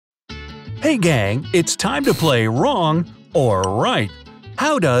Hey gang, it's time to play wrong or right.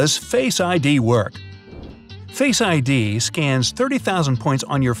 How does Face ID work? Face ID scans 30,000 points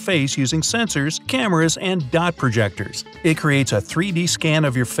on your face using sensors, cameras, and dot projectors. It creates a 3D scan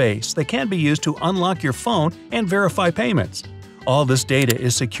of your face that can be used to unlock your phone and verify payments. All this data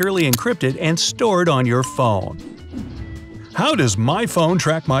is securely encrypted and stored on your phone. How does my phone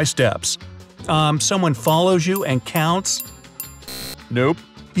track my steps? Someone follows you and counts? Nope.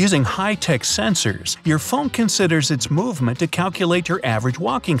 Using high-tech sensors, your phone considers its movement to calculate your average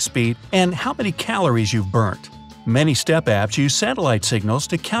walking speed and how many calories you've burnt. Many step apps use satellite signals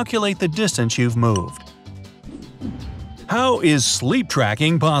to calculate the distance you've moved. How is sleep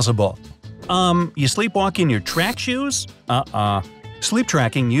tracking possible? You sleepwalk in your track shoes? Sleep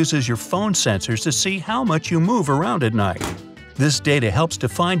tracking uses your phone sensors to see how much you move around at night. This data helps to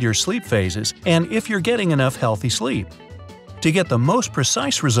find your sleep phases and if you're getting enough healthy sleep. To get the most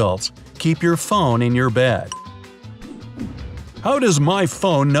precise results, keep your phone in your bed. How does my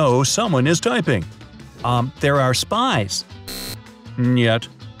phone know someone is typing? There are spies. Yet.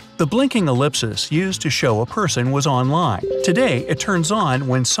 The blinking ellipsis used to show a person was online. Today, it turns on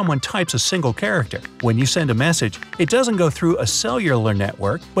when someone types a single character. When you send a message, it doesn't go through a cellular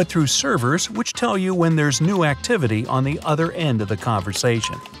network, but through servers which tell you when there's new activity on the other end of the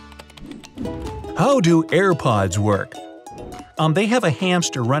conversation. How do AirPods work? They have a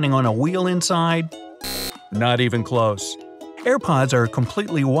hamster running on a wheel inside? Not even close. AirPods are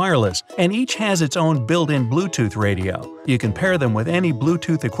completely wireless, and each has its own built-in Bluetooth radio. You can pair them with any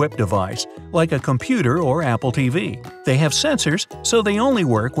Bluetooth-equipped device, like a computer or Apple TV. They have sensors, so they only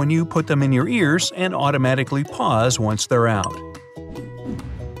work when you put them in your ears and automatically pause once they're out.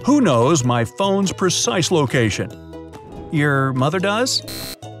 Who knows my phone's precise location? Your mother does?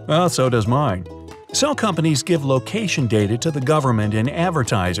 Well, so does mine. Cell companies give location data to the government and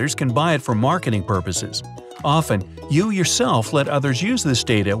advertisers can buy it for marketing purposes. Often, you yourself let others use this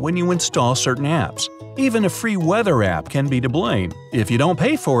data when you install certain apps. Even a free weather app can be to blame. If you don't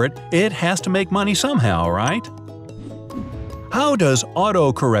pay for it, it has to make money somehow, right? How does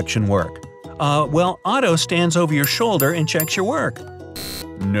auto-correction work? Well, auto stands over your shoulder and checks your work.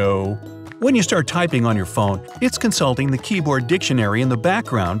 No. When you start typing on your phone, it's consulting the keyboard dictionary in the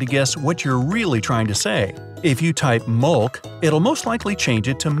background to guess what you're really trying to say. If you type mulk, it'll most likely change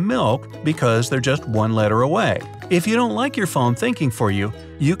it to milk because they're just one letter away. If you don't like your phone thinking for you,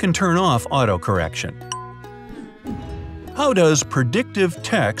 you can turn off autocorrection. How does predictive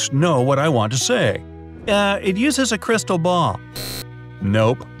text know what I want to say? It uses a crystal ball.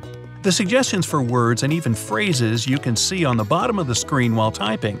 Nope. The suggestions for words and even phrases you can see on the bottom of the screen while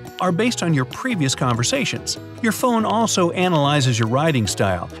typing are based on your previous conversations. Your phone also analyzes your writing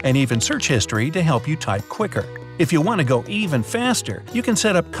style and even search history to help you type quicker. If you want to go even faster, you can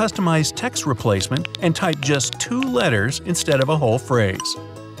set up customized text replacement and type just 2 letters instead of a whole phrase.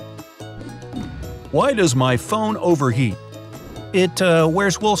 Why does my phone overheat? It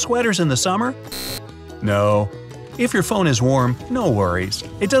wears wool sweaters in the summer? No. If your phone is warm, no worries.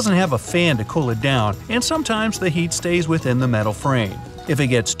 It doesn't have a fan to cool it down, and sometimes the heat stays within the metal frame. If it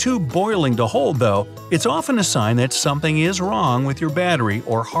gets too boiling to hold, though, it's often a sign that something is wrong with your battery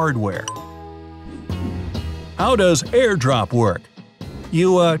or hardware. How does AirDrop work?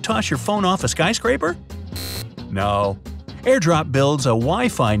 You toss your phone off a skyscraper? No. AirDrop builds a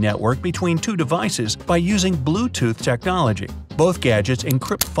Wi-Fi network between 2 devices by using Bluetooth technology. Both gadgets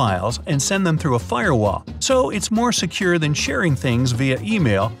encrypt files and send them through a firewall, so it's more secure than sharing things via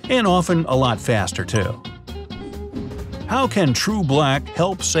email and often a lot faster too. How can True Black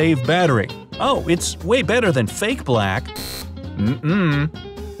help save battery? Oh, it's way better than fake black.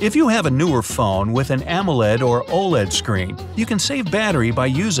 If you have a newer phone with an AMOLED or OLED screen, you can save battery by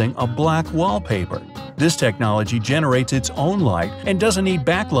using a black wallpaper. This technology generates its own light and doesn't need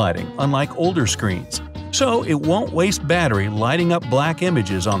backlighting, unlike older screens. So it won't waste battery lighting up black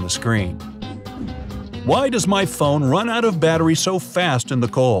images on the screen. Why does my phone run out of battery so fast in the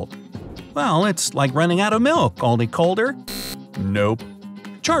cold? Well, it's like running out of milk, only colder. Nope.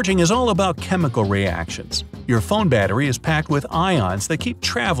 Charging is all about chemical reactions. Your phone battery is packed with ions that keep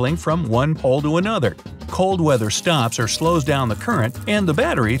traveling from one pole to another. Cold weather stops or slows down the current, and the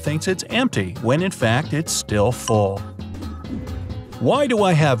battery thinks it's empty when in fact it's still full. Why do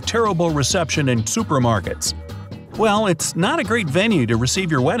I have terrible reception in supermarkets? Well, it's not a great venue to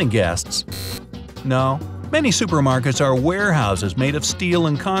receive your wedding guests. No. Many supermarkets are warehouses made of steel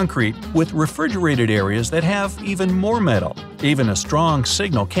and concrete with refrigerated areas that have even more metal. Even a strong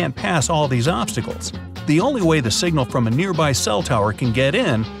signal can't pass all these obstacles. The only way the signal from a nearby cell tower can get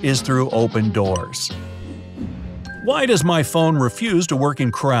in is through open doors. Why does my phone refuse to work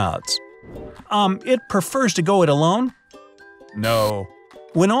in crowds? It prefers to go it alone? No.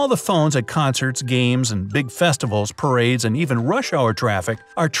 When all the phones at concerts, games, and big festivals, parades, and even rush hour traffic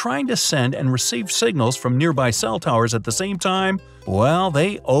are trying to send and receive signals from nearby cell towers at the same time, well,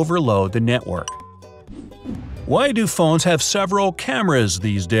 they overload the network. Why do phones have several cameras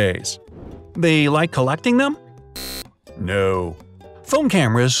these days? They like collecting them? No. Phone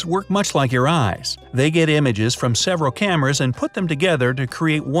cameras work much like your eyes. They get images from several cameras and put them together to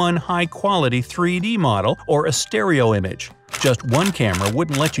create one high-quality 3D model or a stereo image. Just one camera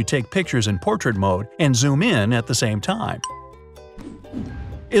wouldn't let you take pictures in portrait mode and zoom in at the same time.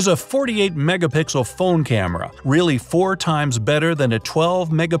 Is a 48-megapixel phone camera really 4 times better than a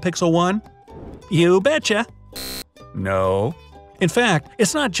 12-megapixel one? You betcha! No. In fact,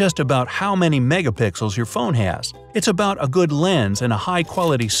 it's not just about how many megapixels your phone has. It's about a good lens and a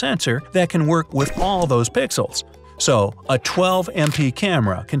high-quality sensor that can work with all those pixels. So, a 12MP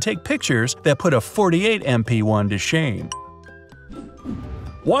camera can take pictures that put a 48MP one to shame.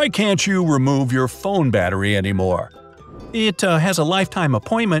 Why can't you remove your phone battery anymore? It has a lifetime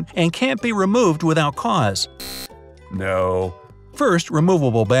appointment and can't be removed without cause. No. First,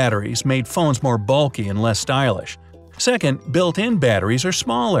 removable batteries made phones more bulky and less stylish. Second, built-in batteries are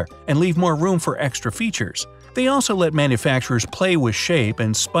smaller and leave more room for extra features. They also let manufacturers play with shape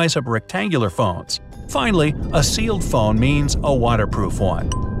and spice up rectangular phones. Finally, a sealed phone means a waterproof one.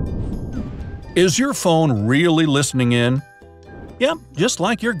 Is your phone really listening in? Yep, just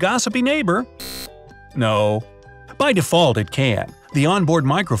like your gossipy neighbor. No. By default, it can. The onboard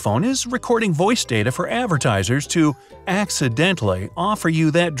microphone is recording voice data for advertisers to accidentally offer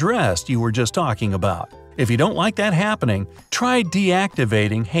you that dress you were just talking about. If you don't like that happening, try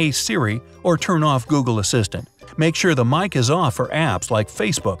deactivating Hey Siri or turn off Google Assistant. Make sure the mic is off for apps like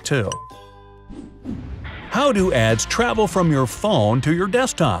Facebook too. How do ads travel from your phone to your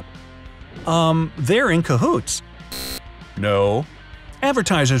desktop? They're in cahoots. No.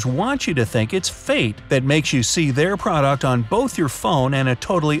 Advertisers want you to think it's fate that makes you see their product on both your phone and a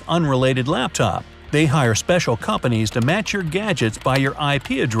totally unrelated laptop. They hire special companies to match your gadgets by your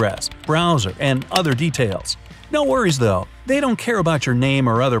IP address, browser, and other details. No worries though, they don't care about your name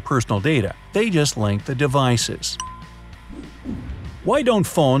or other personal data, they just link the devices. Why don't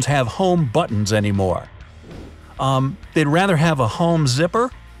phones have home buttons anymore? They'd rather have a home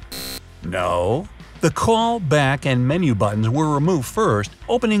zipper? No. The call, back, and menu buttons were removed first,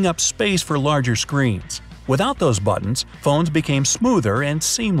 opening up space for larger screens. Without those buttons, phones became smoother and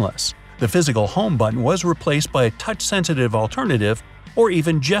seamless. The physical home button was replaced by a touch-sensitive alternative or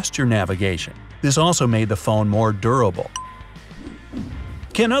even gesture navigation. This also made the phone more durable.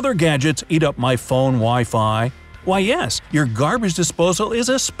 Can other gadgets eat up my phone Wi-Fi? Why yes, your garbage disposal is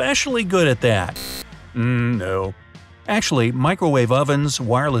especially good at that. No. Actually, microwave ovens,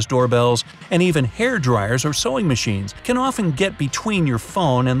 wireless doorbells, and even hair dryers or sewing machines can often get between your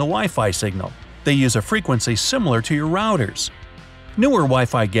phone and the Wi-Fi signal. They use a frequency similar to your routers. Newer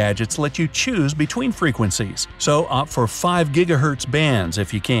Wi-Fi gadgets let you choose between frequencies, so opt for 5 GHz bands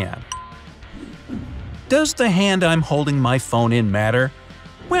if you can. Does the hand I'm holding my phone in matter?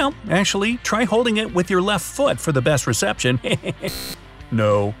 Well, actually, try holding it with your left foot for the best reception.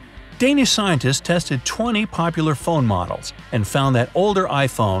 No. Danish scientists tested 20 popular phone models and found that older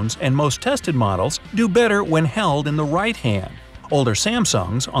iPhones and most tested models do better when held in the right hand. Older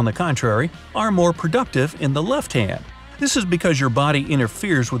Samsungs, on the contrary, are more productive in the left hand. This is because your body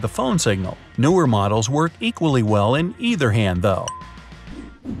interferes with the phone signal. Newer models work equally well in either hand, though.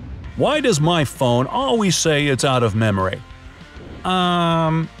 Why does my phone always say it's out of memory?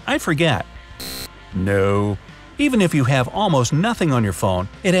 I forget. No. Even if you have almost nothing on your phone,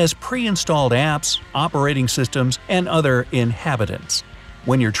 it has pre-installed apps, operating systems, and other inhabitants.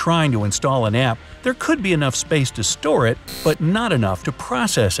 When you're trying to install an app, there could be enough space to store it, but not enough to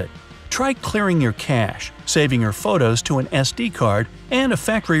process it. Try clearing your cache, saving your photos to an SD card, and a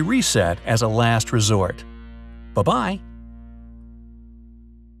factory reset as a last resort. Bye-bye!